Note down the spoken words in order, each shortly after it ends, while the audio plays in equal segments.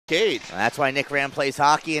Cade. That's why Nick Ram plays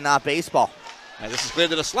hockey and not baseball. And this is cleared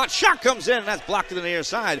to the slot. Shot comes in, and that's blocked to the near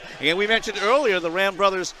side. Again, we mentioned earlier the Ram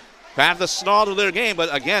brothers have the snarl to their game,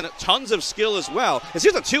 but again, tons of skill as well. As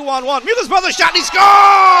here's a 2-on-1. Muthersbaugh shot, and he scores!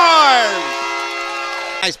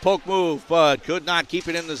 Nice poke move, but could not keep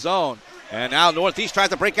it in the zone. And now Northeast tries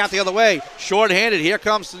to break out the other way. Short-handed. Here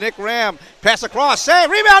comes Nick Ram. Pass across. Save.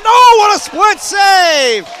 Rebound. Oh, what a split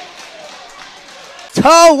save!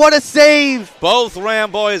 Oh, what a save! Both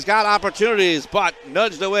Ram boys got opportunities, but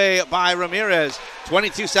nudged away by Ramirez.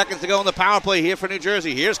 22 seconds to go in the power play here for New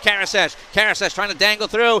Jersey. Here's Karasek. Karasek trying to dangle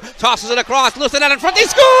through. Tosses it across. Loosen out in front. They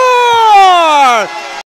score!